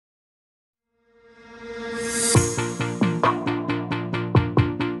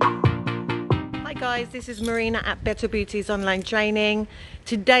guys, this is Marina at Better Booties Online Training.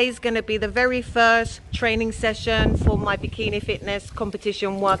 Today's going to be the very first training session for my bikini fitness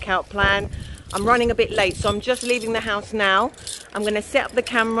competition workout plan. I'm running a bit late, so I'm just leaving the house now. I'm going to set up the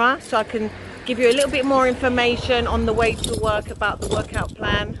camera so I can give you a little bit more information on the way to work about the workout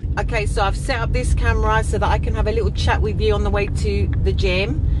plan. Okay, so I've set up this camera so that I can have a little chat with you on the way to the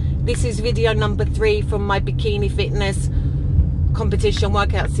gym. This is video number 3 from my bikini fitness competition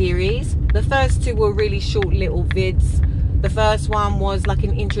workout series. The first 2 were really short little vids. The first one was like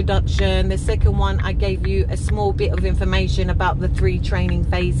an introduction. The second one, I gave you a small bit of information about the 3 training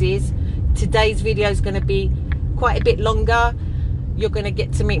phases. Today's video is going to be quite a bit longer. You're going to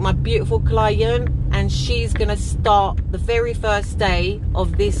get to meet my beautiful client, and she's going to start the very first day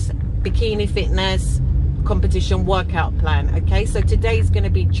of this bikini fitness competition workout plan. Okay, so today's going to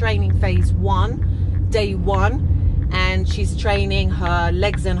be training phase 1, day 1. And she's training her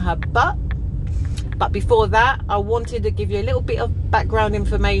legs and her butt. But before that, I wanted to give you a little bit of background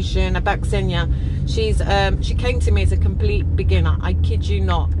information about Ksenia. She came to me as a complete beginner. I kid you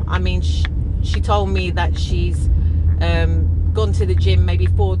not. I mean, she told me that she's gone to the gym maybe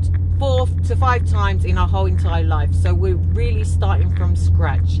 4 to 5 times in her whole entire life. So we're really starting from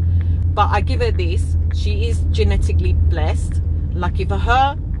scratch. But I give her this. She is genetically blessed. Lucky for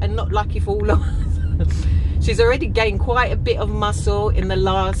her and not lucky for all of us. She's already gained quite a bit of muscle in the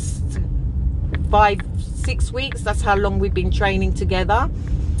last 5-6 weeks. That's how long we've been training together.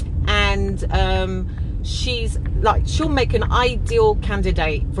 And she'll make an ideal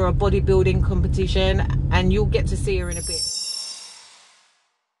candidate for a bodybuilding competition, and you'll get to see her in a bit.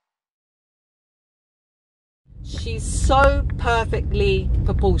 She's so perfectly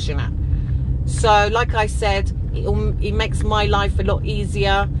proportionate. So like I said, it makes my life a lot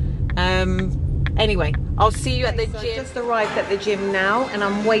easier. Anyway, I'll see you at the gym. I just arrived at the gym now, and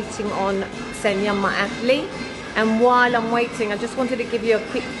I'm waiting on Ksenia, my athlete. And while I'm waiting, I just wanted to give you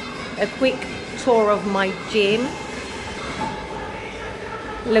a quick tour of my gym.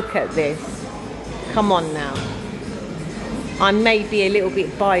 Look at this. Come on now. I may be a little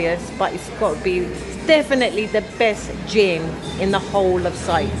bit biased, but it's definitely the best gym in the whole of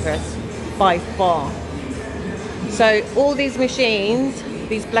Cyprus by far. So all these machines,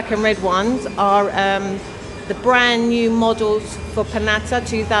 these black and red ones, are the brand new models for Panatta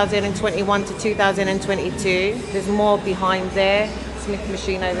 2021 to 2022. There's more behind there. Smith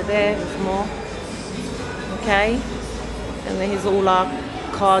machine over there. There's more. Okay. And then here's all our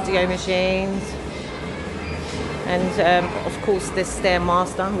cardio machines. And of course the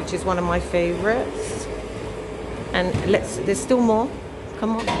Stairmaster, which is one of my favorites. And there's still more.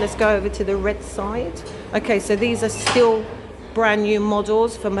 Come on, let's go over to the red side. Okay, so these are still brand new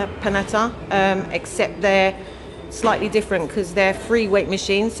models from Panatta, except they're slightly different because they're free weight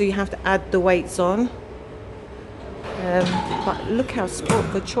machines, so you have to add the weights on. But look how sport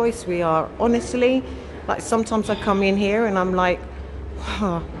for choice we are. Honestly, like sometimes I come in here and I'm like,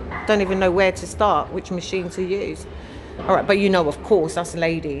 don't even know where to start, which machine to use. All right, but you know, of course, us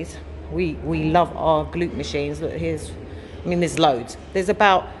ladies, we love our glute machines. Look, there's loads. There's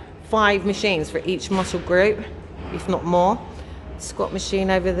about 5 machines for each muscle group, if not more. Squat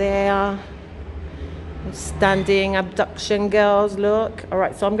machine over there. Standing abduction, girls, look. All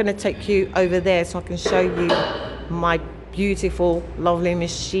right, so I'm going to take you over there so I can show you my beautiful, lovely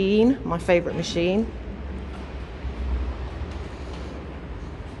machine, my favorite machine.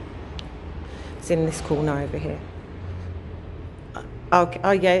 It's in this corner over here. Okay,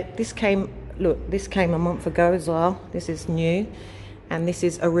 oh yeah, this came a month ago as well. This is new, and this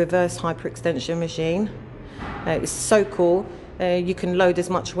is a reverse hyperextension machine. It's so cool. You can load as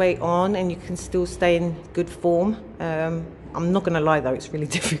much weight on and you can still stay in good form. I'm not gonna lie though, it's really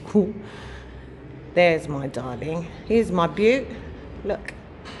difficult. There's my darling. Here's my beaut. Look,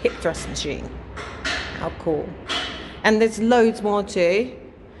 hip thrust machine. How cool. And there's loads more too.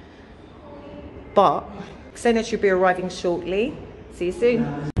 But Ksenia should be arriving shortly. See you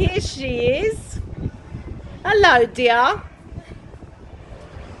soon. Here she is. Hello, dear.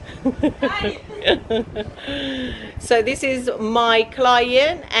 Hi. So this is my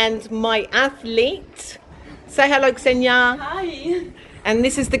client and my athlete. Say hello, Ksenia. Hi. And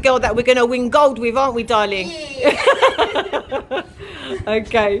this is the girl that we're going to win gold with, aren't we, darling? Yeah.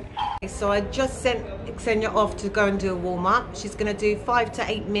 Okay. So I just sent Ksenia off to go and do a warm-up. She's going to do 5 to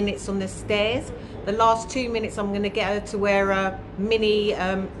 8 minutes on the stairs. The last 2 minutes, I'm going to get her to wear a mini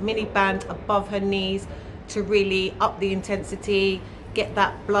band above her knees to really up the intensity, get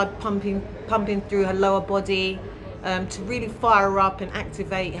that blood pumping through her lower body, to really fire her up and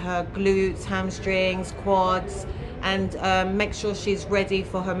activate her glutes, hamstrings, quads, and make sure she's ready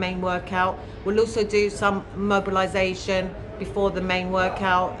for her main workout. We'll also do some mobilization before the main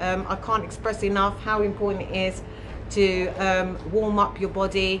workout. I can't express enough how important it is to warm up your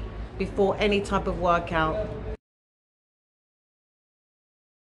body before any type of workout.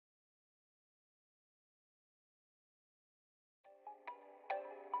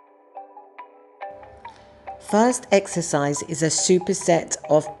 First exercise is a superset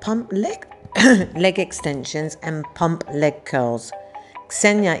of pump leg leg extensions and pump leg curls.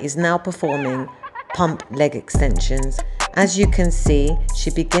 Xenia is now performing pump leg extensions. As you can see, she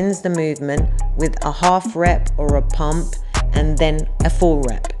begins the movement with a half rep or a pump and then a full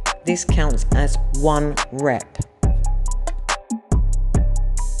rep. This counts as 1 rep.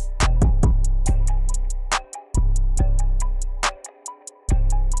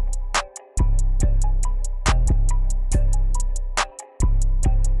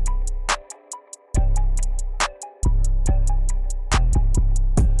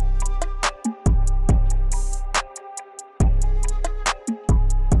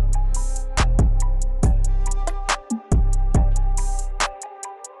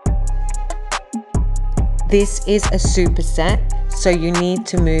 This is a superset, so you need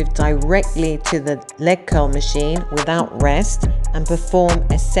to move directly to the leg curl machine without rest and perform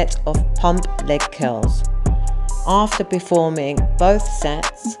a set of pump leg curls. After performing both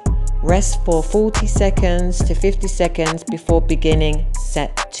sets, rest for 40 seconds to 50 seconds before beginning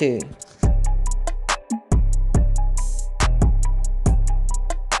set 2.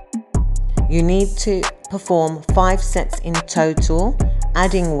 You need to perform 5 sets in total,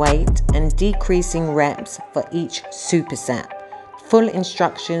 adding weight and decreasing reps for each superset. Full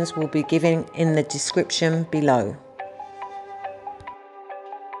instructions will be given in the description below.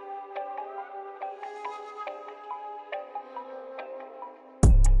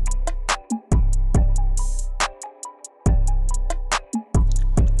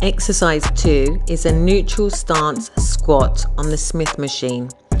 Exercise 2 is a neutral stance squat on the Smith machine.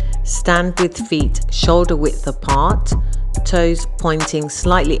 Stand with feet shoulder width apart, toes pointing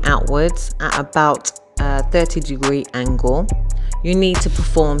slightly outwards at about a 30-degree angle. You need to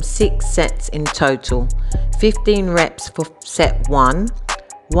perform 6 sets in total, 15 reps for set 1.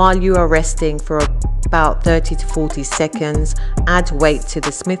 While you are resting for about 30 to 40 seconds, add weight to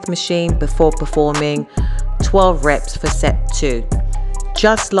the Smith machine before performing 12 reps for set 2.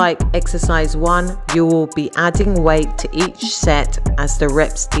 Just like exercise 1, you will be adding weight to each set as the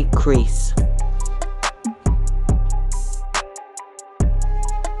reps decrease.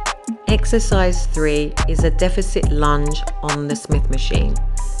 Exercise 3 is a deficit lunge on the Smith machine.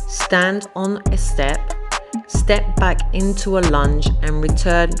 Stand on a step, step back into a lunge and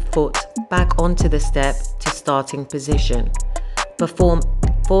return foot back onto the step to starting position. Perform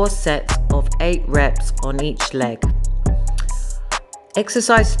 4 sets of 8 reps on each leg.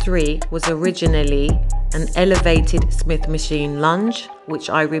 Exercise 3 was originally an elevated Smith machine lunge, which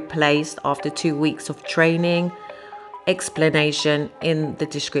I replaced after 2 weeks of training. Explanation in the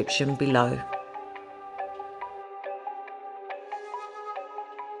description below.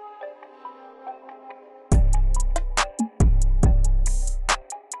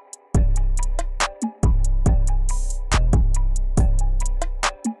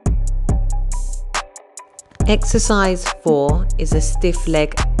 Exercise 4 is a stiff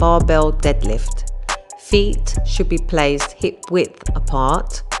leg barbell deadlift. Feet should be placed hip width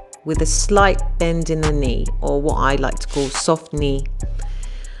apart with a slight bend in the knee, or what I like to call soft knee.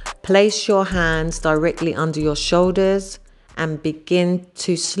 Place your hands directly under your shoulders and begin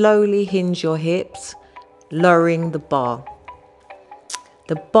to slowly hinge your hips, lowering the bar.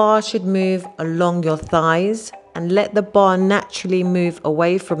 The bar should move along your thighs and let the bar naturally move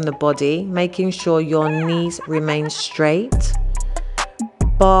away from the body, making sure your knees remain straight.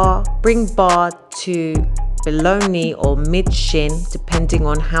 Bring bar to below knee or mid shin, depending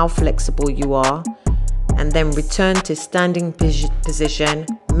on how flexible you are, and then return to standing position,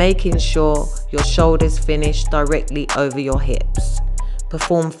 making sure your shoulders finish directly over your hips.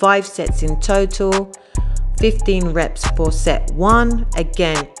 Perform 5 sets in total, 15 reps for set 1,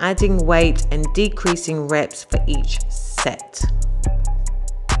 again adding weight and decreasing reps for each set.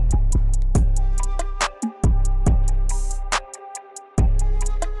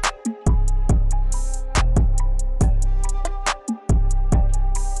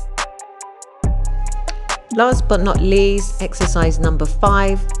 Last but not least, exercise number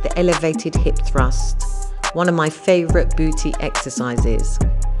 5, the elevated hip thrust. One of my favorite booty exercises.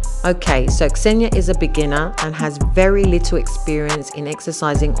 Okay, so Xenia is a beginner and has very little experience in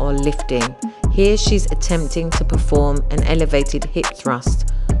exercising or lifting. Here she's attempting to perform an elevated hip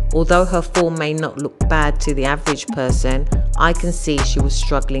thrust. Although her form may not look bad to the average person, I can see she was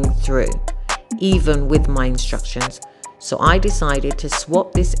struggling through, even with my instructions. So I decided to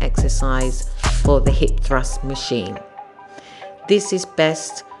swap this exercise for the hip thrust machine. This is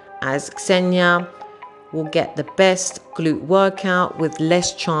best as Xenia will get the best glute workout with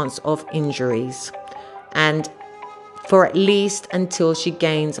less chance of injuries, and for at least until she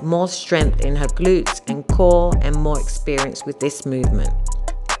gains more strength in her glutes and core and more experience with this movement.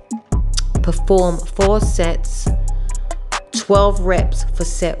 Perform 4 sets, 12 reps for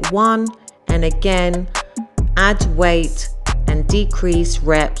set 1, and again add weight and decrease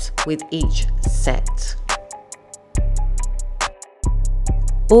reps with each set.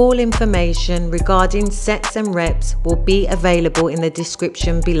 All information regarding sets and reps will be available in the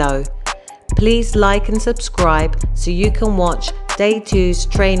description below. Please like and subscribe so you can watch day 2's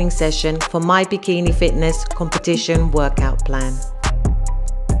training session for my bikini fitness competition workout plan.